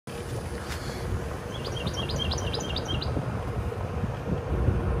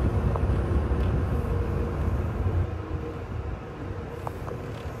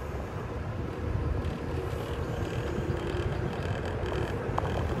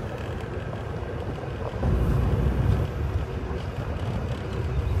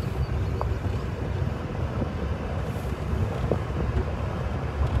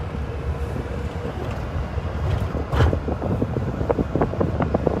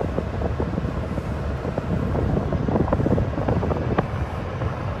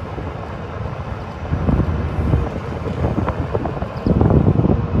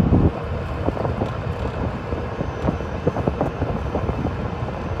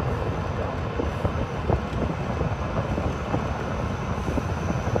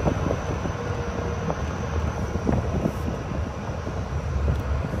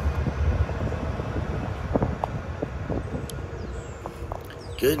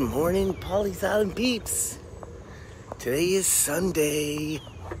Good morning, Pawleys Island peeps. Today is Sunday,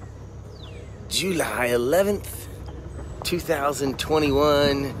 July 11th,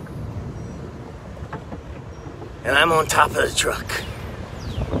 2021. And I'm on top of the truck.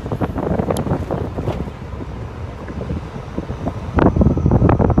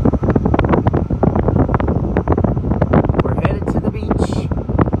 We're headed to the beach.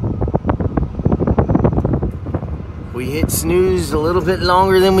 We hit snooze a little bit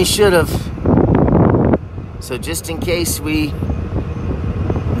longer than we should have. So just in case we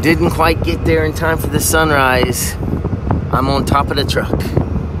didn't quite get there in time for the sunrise, I'm on top of the truck.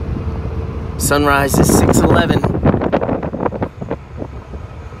 Sunrise is 6:11.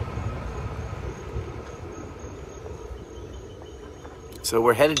 So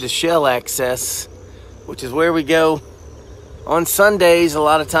we're headed to Shell Access, which is where we go on Sundays a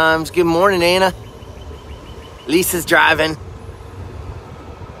lot of times. Good morning, Anna. Lisa's driving.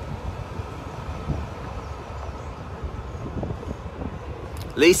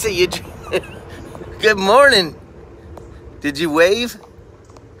 Lisa, you good morning. Did you wave?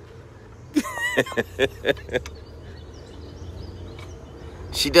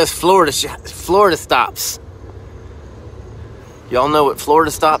 She does Florida stops. Y'all know what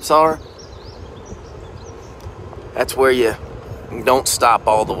Florida stops are? That's where you don't stop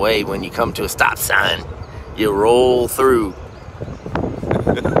all the way when you come to a stop sign. You roll through.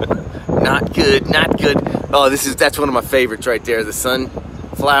 Not good, not good. Oh, that's one of my favorites right there. The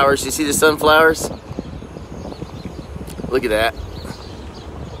sunflowers. You see the sunflowers? Look at that.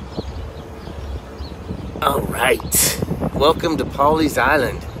 All right. Welcome to Pawleys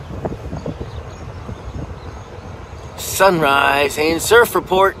Island. Sunrise and surf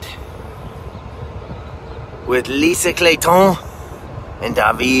report with Lisa Clayton and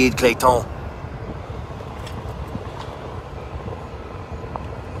David Clayton.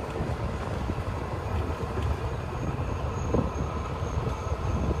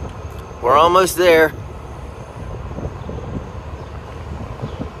 We're almost there.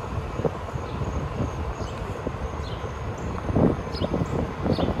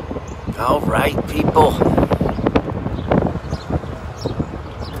 All right, people.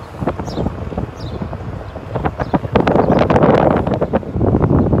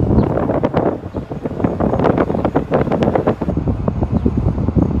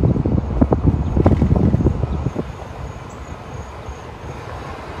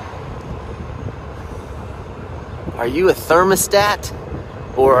 Are you a thermostat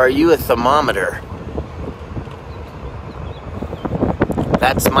or are you a thermometer?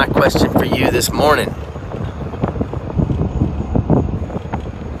 That's my question for you this morning.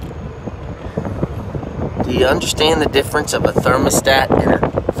 Do you understand the difference of a thermostat and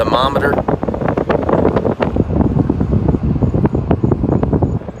a thermometer?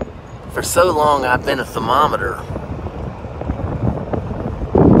 For so long I've been a thermometer.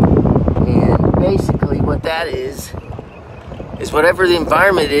 And basically what that is whatever the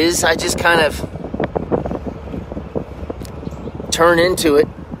environment is, I just kind of turn into it.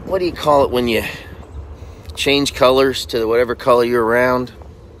 What do you call it when you change colors to whatever color you're around?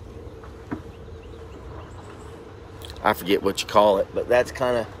 I forget what you call it, but that's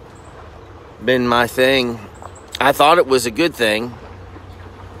kind of been my thing. I thought it was a good thing,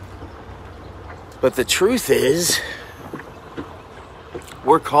 but the truth is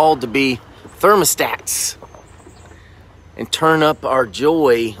we're called to be thermostats and turn up our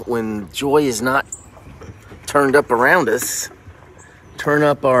joy when joy is not turned up around us. Turn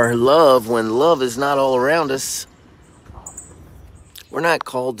up our love when love is not all around us. We're not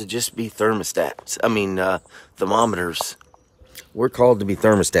called to just be thermostats. Thermometers. We're called to be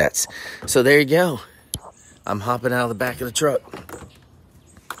thermostats. So there you go. I'm hopping out of the back of the truck.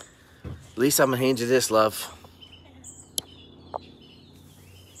 Lisa, I'm gonna hand you this, love.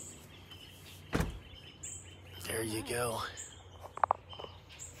 There you go.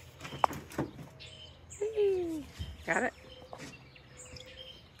 Got it?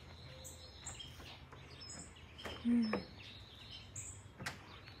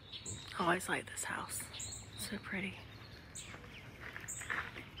 I always like this house. So pretty.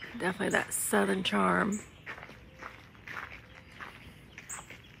 Definitely that southern charm.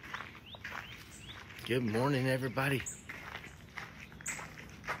 Good morning, everybody.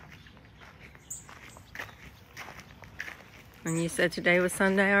 And you said today was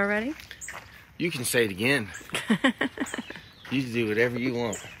Sunday already? You can say it again. You can do whatever you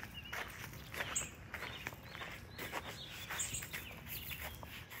want.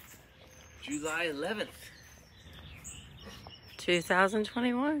 July 11th.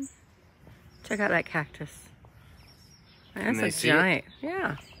 2021. Check out that cactus. That's they a see giant.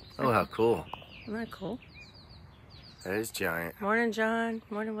 Yeah. Oh, how cool. Isn't that cool? That is giant. Morning, John.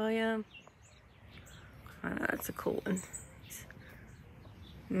 Morning, William. I know, that's a cool one. It's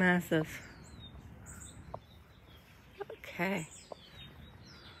massive. Okay.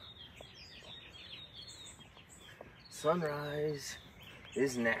 Sunrise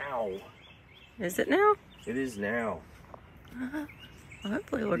is now. Is it now? It is now. Well,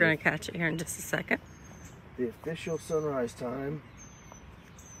 hopefully we're going to catch it here in just a second. The official sunrise time.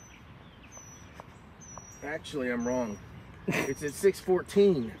 Actually, I'm wrong. It's at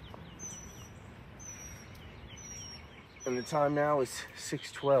 6:14. And the time now is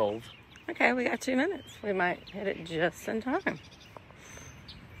 6:12. Okay, we got 2 minutes. We might hit it just in time.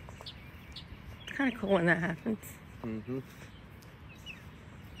 It's kind of cool when that happens. Mm-hmm.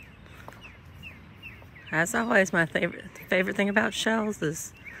 As always, my favorite thing about Shells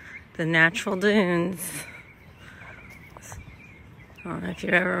is the natural dunes. I don't know if you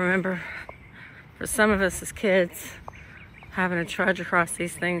ever remember, for some of us as kids, having to trudge across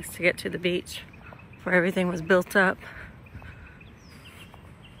these things to get to the beach where everything was built up.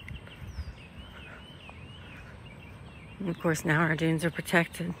 And of course, now our dunes are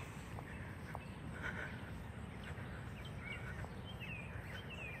protected.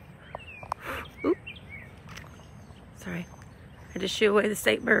 Oop. Sorry. I just shoo away the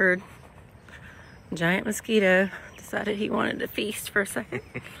state bird. Giant mosquito decided he wanted to feast for a second.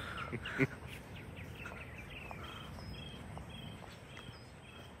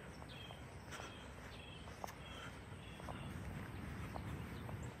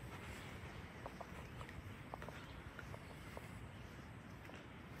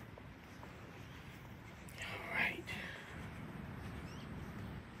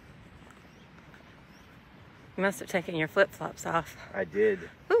 You must have taken your flip-flops off. I did.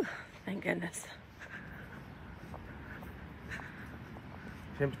 Whew, thank goodness.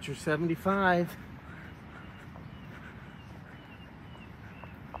 Temperature 75.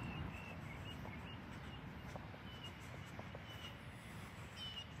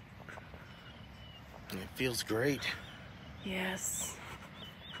 It feels great. Yes.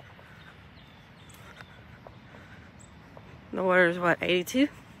 The water's what, 82?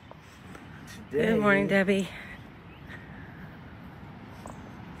 Today, Good morning, Debbie.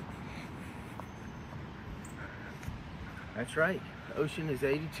 That's right. The ocean is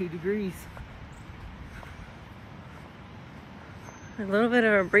 82 degrees. A little bit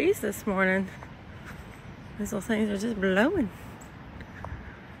of a breeze this morning. These little things are just blowing.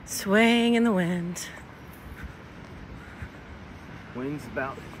 Swaying in the wind. Wind's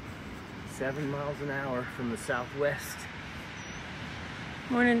about 7 miles an hour from the southwest.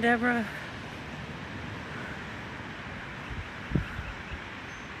 Morning, Deborah.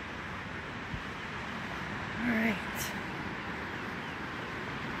 All right.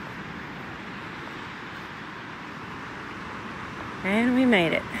 And we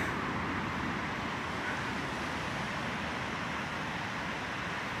made it.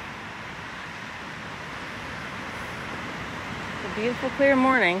 It's a beautiful, clear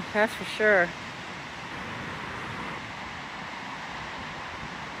morning, that's for sure.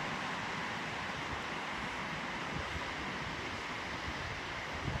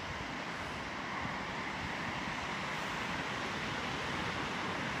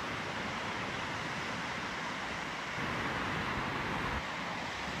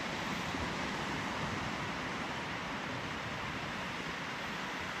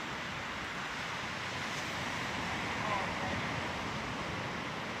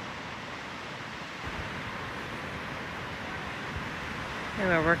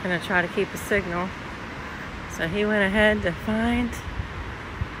 Anyway, we're going to try to keep a signal. So he went ahead to find the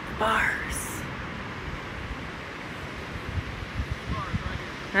bars.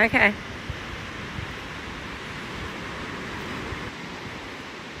 Okay.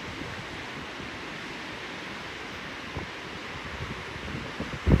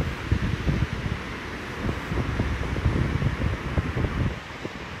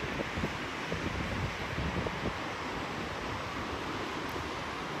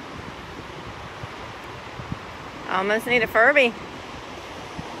 Almost need a Furby.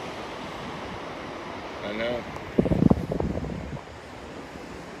 I know.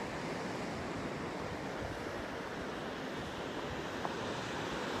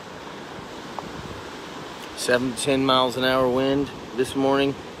 Seven to 10 miles an hour wind this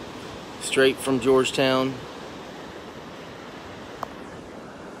morning, straight from Georgetown.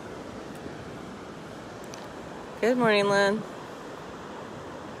 Good morning, Lynn.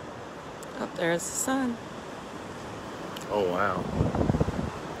 Up there's the sun. Oh wow.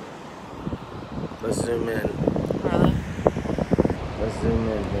 Let's zoom in. Really? Let's zoom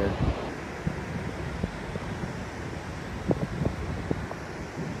in here.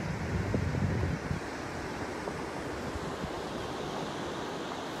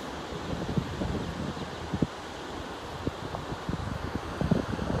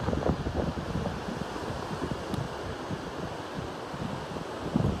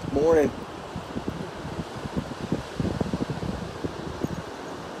 Morning.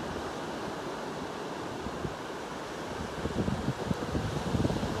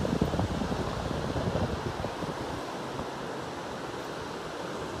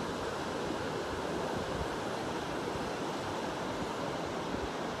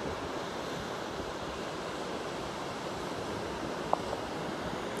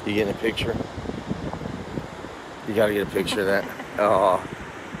 You getting a picture? You gotta get a picture of that. Oh.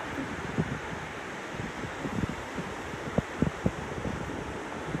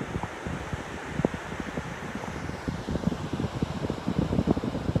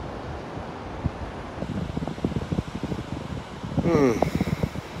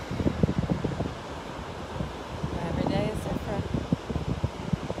 Every day is different.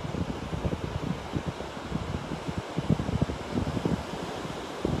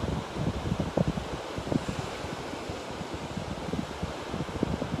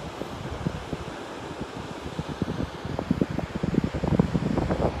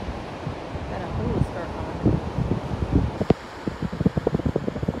 Got a hula skirt on.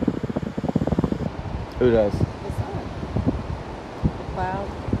 Who does? The sun. The cloud.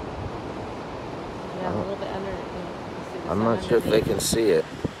 Yeah, a little bit under it. You see the I'm sun not sure if they underneath. can see it.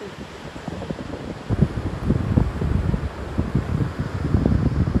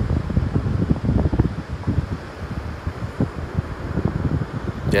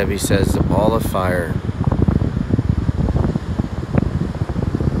 Debbie says the ball of fire.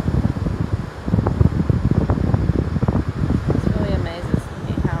 This really amazes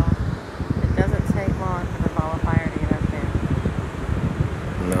me how it doesn't take long for the ball of fire to get up there.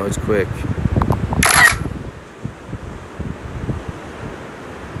 No, it's quick.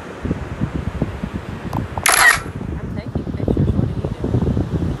 I'm taking pictures. What are you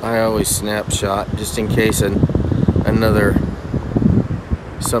doing? I always snapshot just in case another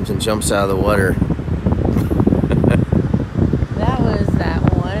something jumps out of the water. That was that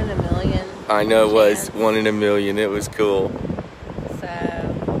 1 in a million. I know it was chance. 1 in a million. It was cool. So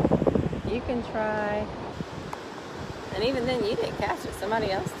you can try. And even then, you didn't catch it.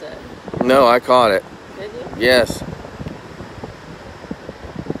 Somebody else did. No, I caught it. Did you? Yes.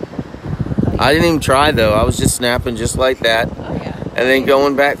 I didn't even try though. I was just snapping just like that. Oh yeah. And then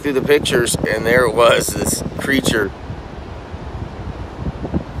going back through the pictures, and there it was, this creature.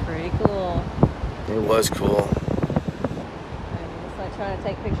 Pretty cool. It was cool. It's like trying to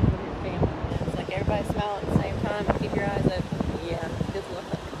take pictures with your family. It's like everybody smile at the same time and keep your eyes open. Yeah, good luck.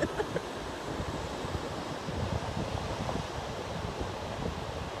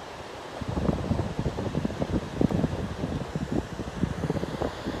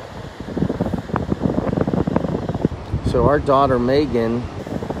 So our daughter Megan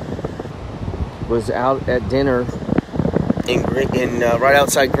was out at dinner in right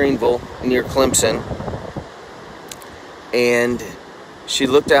outside Greenville near Clemson, and she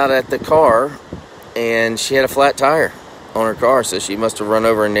looked out at the car and she had a flat tire on her car, so she must have run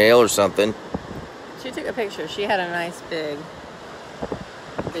over a nail or something. She took a picture. She had a nice big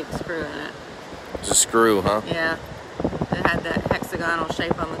screw in it. It's a screw, huh? Yeah. It had that hexagonal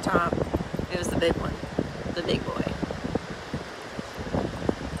shape on the top. It was the big one. The big boy.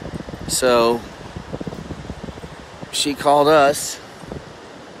 So she called us,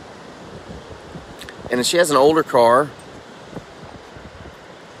 and she has an older car,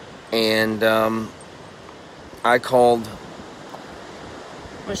 and I called.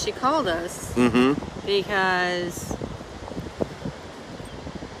 Well, she called us Mm-hmm. because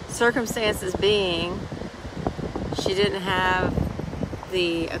circumstances being, she didn't have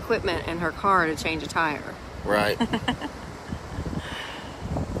the equipment in her car to change a tire. Right.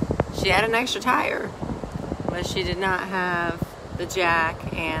 She had an extra tire, but she did not have the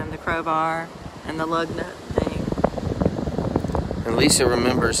jack and the crowbar and the lug nut thing. And Lisa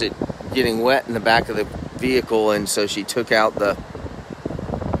remembers it getting wet in the back of the vehicle, and so she took out the.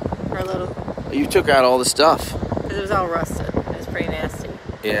 Her little. You took out all the stuff. Because it was all rusted. It was pretty nasty.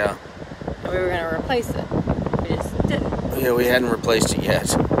 Yeah. And we were going to replace it. We just didn't. Yeah, we hadn't replaced it yet.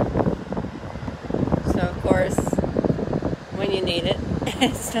 So, of course, when you need it,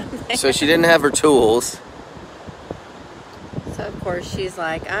 it's not there. So she didn't have her tools. So, of course, she's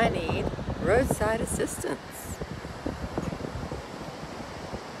like, I need roadside assistance.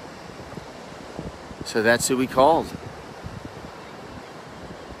 So that's who we called.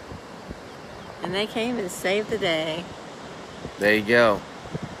 And they came and saved the day. There you go.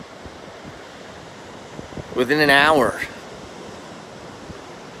 Within an hour.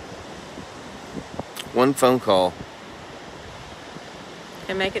 One phone call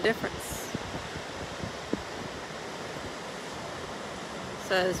can make a difference.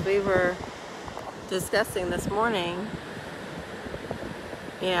 So as we were discussing this morning,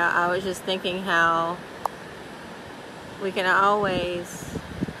 I was just thinking how we can always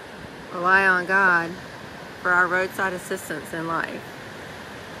rely on God for our roadside assistance in life.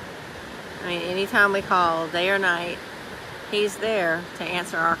 I mean, anytime we call, day or night, He's there to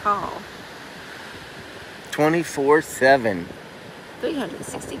answer our call. 24/7.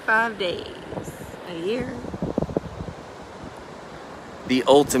 365 days a year. The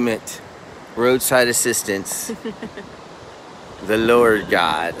ultimate roadside assistance. The Lord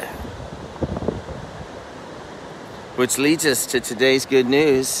God. Which leads us to today's good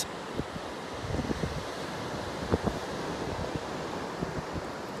news.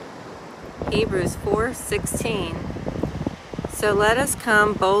 Hebrews 4:16. So let us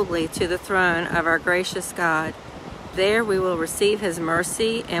come boldly to the throne of our gracious God. There we will receive His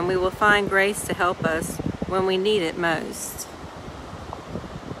mercy and we will find grace to help us when we need it most.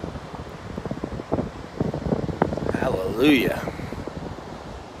 Hallelujah.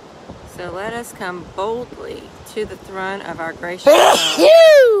 So let us come boldly to the throne of our gracious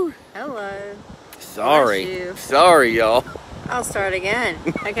God. Hello. Sorry. Sorry, y'all. I'll start again.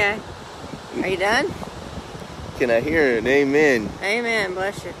 Okay. Are you done? Can I hear an amen? Amen.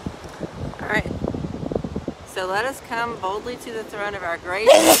 Bless you. All right. So let us come boldly to the throne of our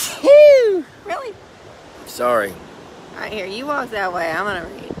gracious. Really? Sorry. All right, here. You walk that way. I'm going to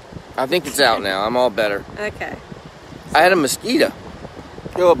read. I think it's out now. I'm all better. Okay. I had a mosquito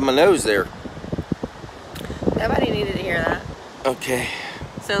go up my nose there. Nobody needed to hear that. Okay.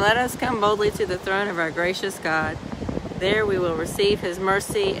 So let us come boldly to the throne of our gracious God. There we will receive His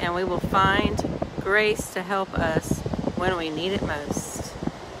mercy and we will find grace to help us when we need it most.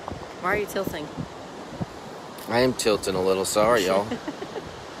 Why are you tilting? I am tilting a little. Sorry, y'all.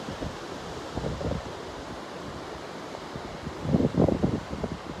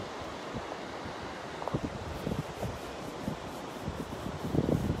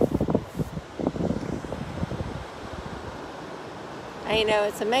 And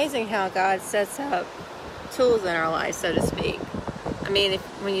it's amazing how God sets up tools in our life, so to speak. I mean,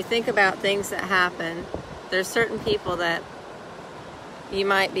 when you think about things that happen, there's certain people that you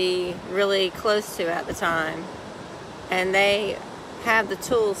might be really close to at the time, and they have the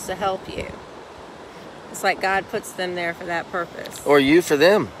tools to help you. It's like God puts them there for that purpose. Or you for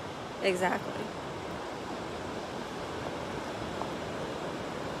them. Exactly.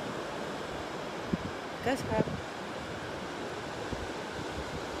 Go scrub.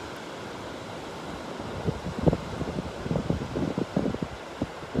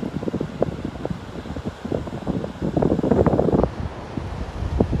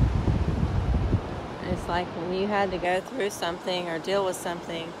 Like when you had to go through something or deal with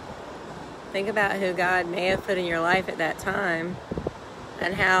something, think about who God may have put in your life at that time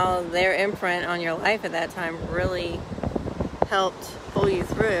and how their imprint on your life at that time really helped pull you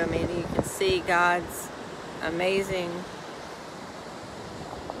through. I mean, you can see God's amazing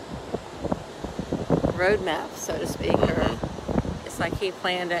roadmap, so to speak. Or it's like He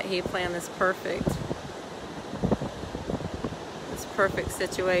planned this perfect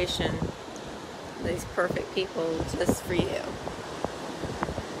situation, these perfect people just for you.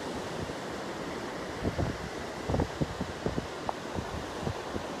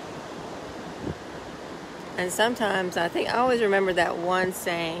 And sometimes I always remember that one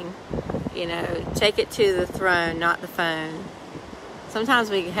saying, take it to the throne, not the phone.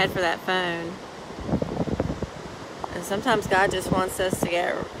 Sometimes we head for that phone, and sometimes God just wants us to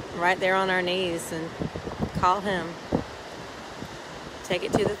get right there on our knees and call Him. Take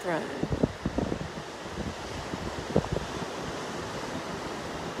it to the throne.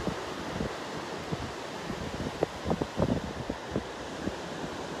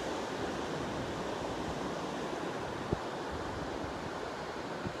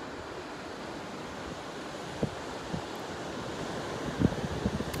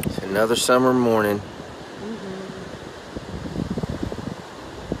 Another summer morning.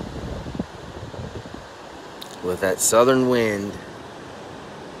 With that southern wind.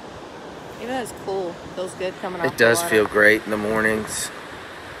 Even though it's cool, feels good coming off. It does the water. feel great in the mornings.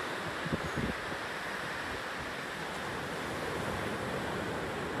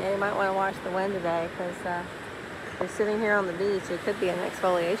 Yeah, you might want to watch the wind today because you're sitting here on the beach. It could be an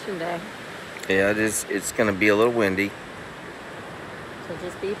exfoliation day. Yeah, it is. It's going to be a little windy. So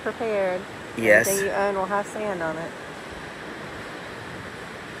just be prepared. Yes. Everything you own will have sand on it.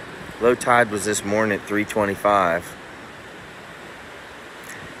 Low tide was this morning at 3:25.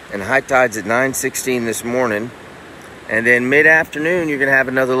 And high tide's at 9:16 this morning. And then mid-afternoon, you're going to have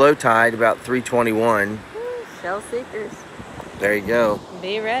another low tide about 3:21. Shell seekers. There you go.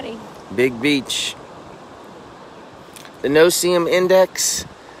 Be ready. Big beach. The no-see-em index.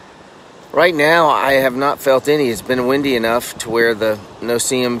 Right now, I have not felt any. It's been windy enough to where the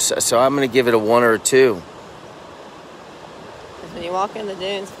no-see-ems, so I'm going to give it a 1 or a 2. Because when you walk in the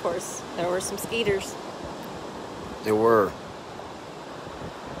dunes, of course, there were some skeeters. There were.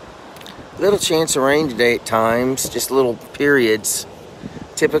 Little chance of rain today at times, just little periods.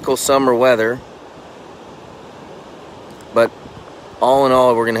 Typical summer weather. But all in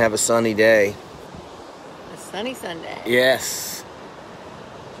all, we're going to have a sunny day. A sunny Sunday. Yes.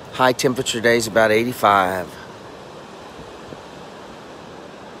 High temperature days about 85.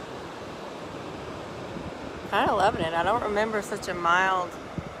 Kind of loving it. I don't remember such a mild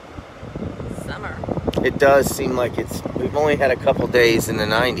summer. It does seem like we've only had a couple days in the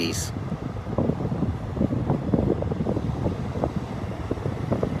 90s.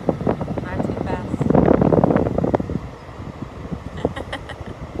 Not too fast.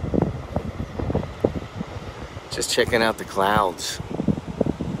 Just checking out the clouds.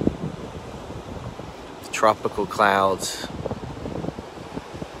 The tropical clouds.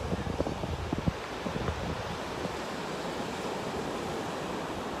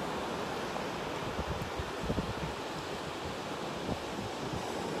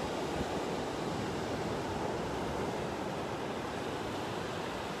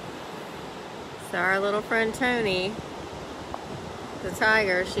 So our little friend Tony, the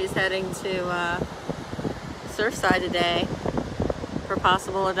tiger, she's heading to Surfside today for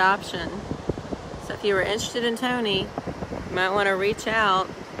possible adoption. So if you were interested in Tony, you might want to reach out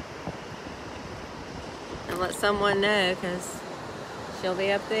and let someone know, because she'll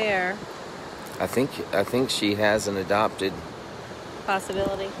be up there. I think she has an adopted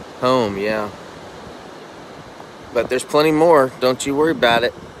Possibility. home, yeah. But there's plenty more. Don't you worry about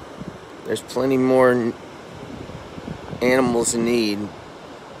it. There's plenty more animals in need.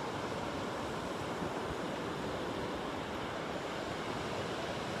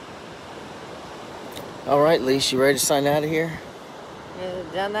 All right, Lise, you ready to sign out of here?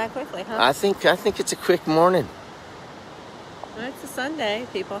 You've done that quickly, huh? I think it's a quick morning. Well, it's a Sunday.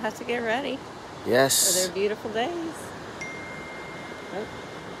 People have to get ready for Yes. their beautiful days.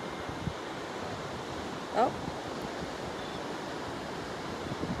 Oh.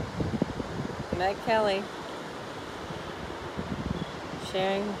 Meg Kelly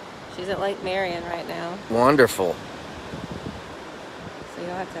sharing. She's at Lake Marion right now, Wonderful. so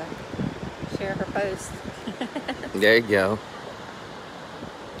you'll have to share her post. There you go.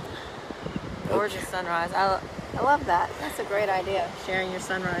 Gorgeous sunrise. I love that. That's a great idea, sharing your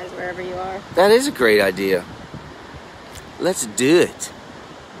sunrise wherever you are. That is a great idea. Let's do it.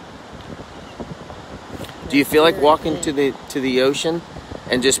 Do you feel like walking to the ocean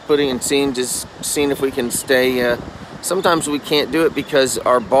and just seeing if we can stay? Sometimes we can't do it because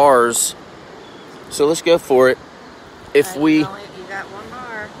our bars. So let's go for it. You got one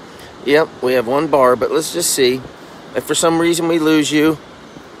bar. Yep, we have one bar, but let's just see. If for some reason we lose you,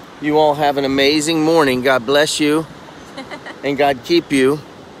 you all have an amazing morning. God bless you, and God keep you.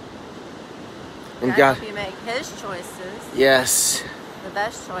 And God help you make His choices. Yes. The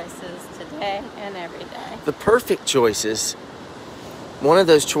best choices today and every day. The perfect choices. One of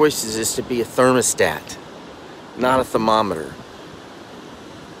those choices is to be a thermostat, not a thermometer.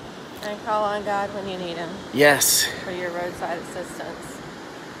 And call on God when you need Him. Yes. For your roadside assistance.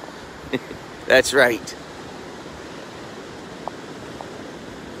 That's right.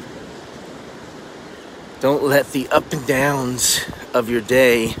 Don't let the up and downs of your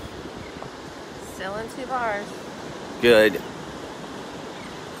day. Still in 2 bars. Good.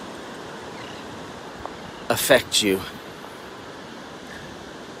 Affect you.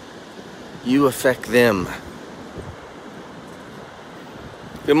 You affect them.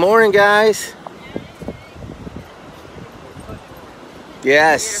 Good morning, guys.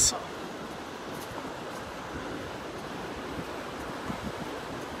 Yes. Beautiful.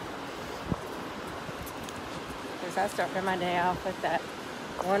 Because I started my day off with that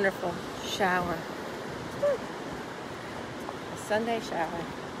wonderful shower. A Sunday shower.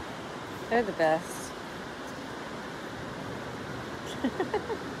 They're the best.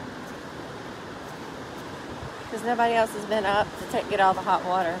 Because nobody else has been up to get all the hot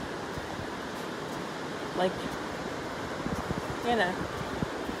water. Like, you know,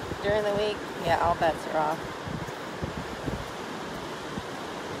 during the week, yeah, all bets are off.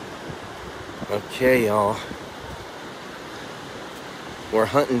 Okay, y'all. We're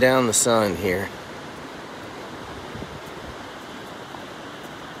hunting down the sun here.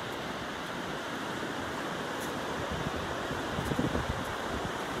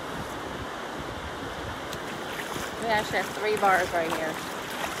 We actually have 3 bars right here.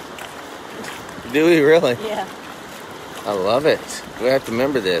 Do we really? Yeah. I love it. We have to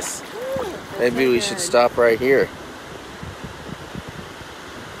remember this. Ooh, Maybe we should stop right here.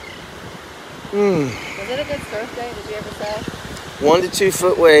 Was it a good surf day? Did you ever say? 1 to 2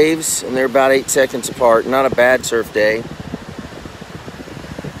 foot waves, and they're about 8 seconds apart. Not a bad surf day.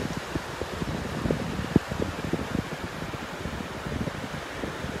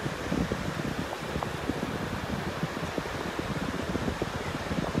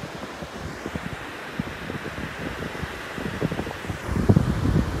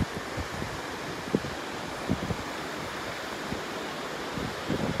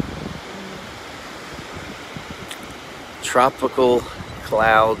 Tropical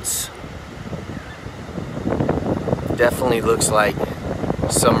clouds. Definitely looks like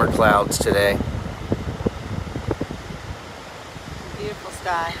summer clouds today. Beautiful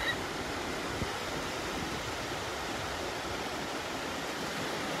sky.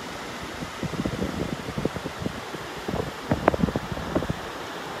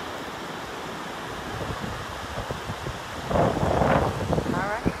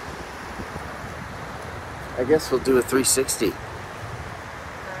 I guess we'll do a 360.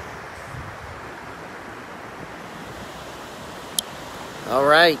 All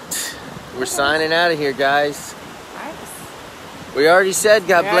right, we're signing out of here, guys. Nice. We already said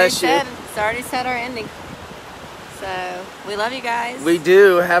God bless you. It's already said our ending. So, we love you guys. We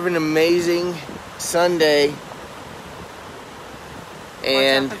do. Have an amazing Sunday.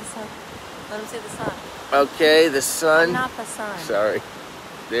 And watch out for the sun. Let them see the sun. Okay, the sun. Not the sun. Sorry.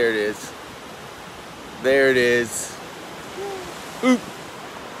 There it is. There it is. Oop.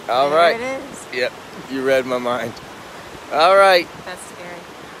 All right. There it is. Yep. You read my mind. All right. That's scary.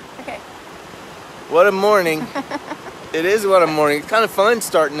 Okay. What a morning. It is what a morning. It's kind of fun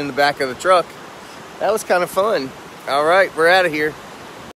starting in the back of the truck. That was kind of fun. All right, we're out of here.